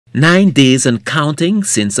9 days and counting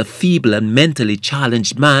since a feeble and mentally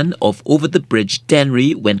challenged man of over-the-bridge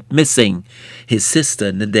Dennery went missing. His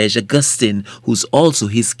sister, Nadege Augustine, who's also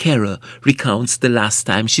his carer, recounts the last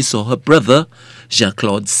time she saw her brother,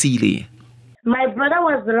 Claude Sealy. My brother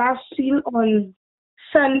was last seen on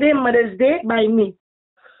Sunday, Mother's Day, by me.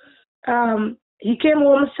 He came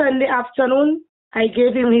home Sunday afternoon. I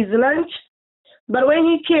gave him his lunch. But when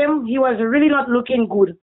he came, he was really not looking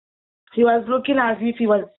good. He was looking as if he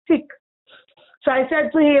was sick. So I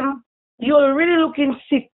said to him, "You're really looking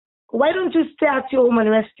sick. Why don't you stay at your home and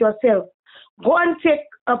rest yourself? Go and take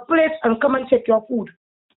a plate and come and take your food."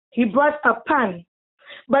 He brought a pan,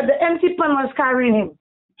 but the empty pan was carrying him.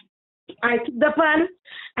 I took the pan,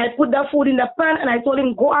 I put the food in the pan, and I told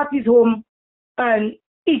him, "Go at his home and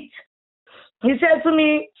eat." He said to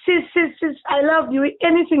me, sis, I love you,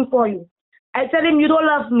 anything for you." I tell him, "You don't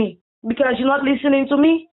love me because you're not listening to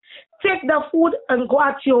me. Take the food and go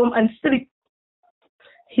at your home and sleep."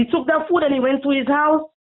 He took the food and he went to his house,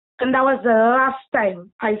 and that was the last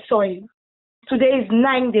time I saw him. Today is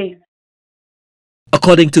 9 days.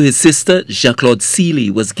 According to his sister, Claude Sealy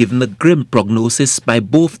was given a grim prognosis by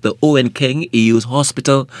both the Owen King AU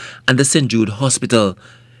Hospital and the St. Jude Hospital.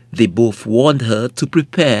 They both warned her to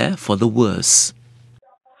prepare for the worst.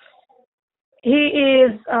 He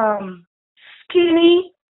is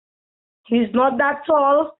skinny. He's not that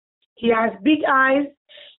tall. He has big eyes.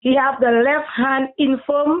 He has the left hand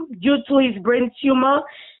infirm due to his brain tumor.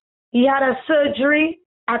 He had a surgery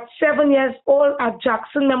at 7 years old at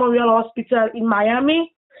Jackson Memorial Hospital in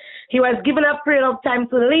Miami. He was given a period of time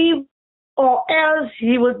to live, or else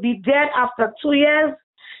he would be dead after 2 years.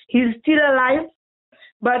 He's still alive,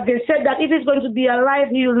 but they said that if he's going to be alive,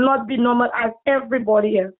 he will not be normal as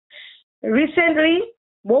everybody else. Recently,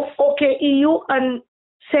 both OKEU and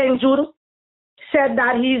St. Jude said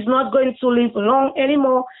that he is not going to live long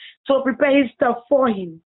anymore, so prepare his stuff for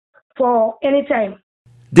him for any time.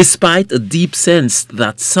 Despite a deep sense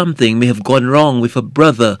that something may have gone wrong with her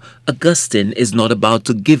brother, Augustine is not about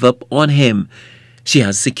to give up on him. She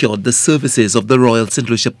has secured the services of the Royal St.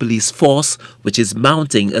 Lucia Police Force, which is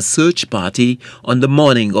mounting a search party on the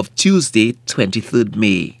morning of Tuesday, 23rd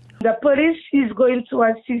May. The police is going to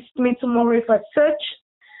assist me tomorrow with a search.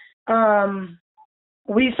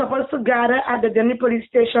 We're supposed to gather at the Dennery Police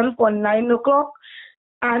Station for 9 o'clock,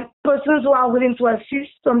 and persons who are willing to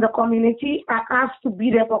assist from the community are asked to be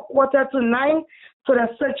there for 8:45, so the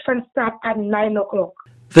search can start at 9 o'clock.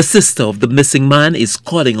 The sister of the missing man is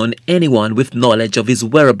calling on anyone with knowledge of his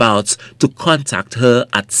whereabouts to contact her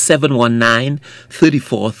at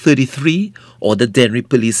 719-3433 or the Dennery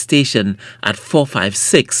Police Station at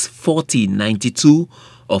 456-4092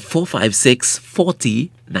 or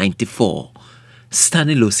 456-4094.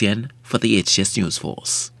 Stanley Lucien for the HCS News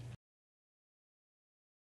Force.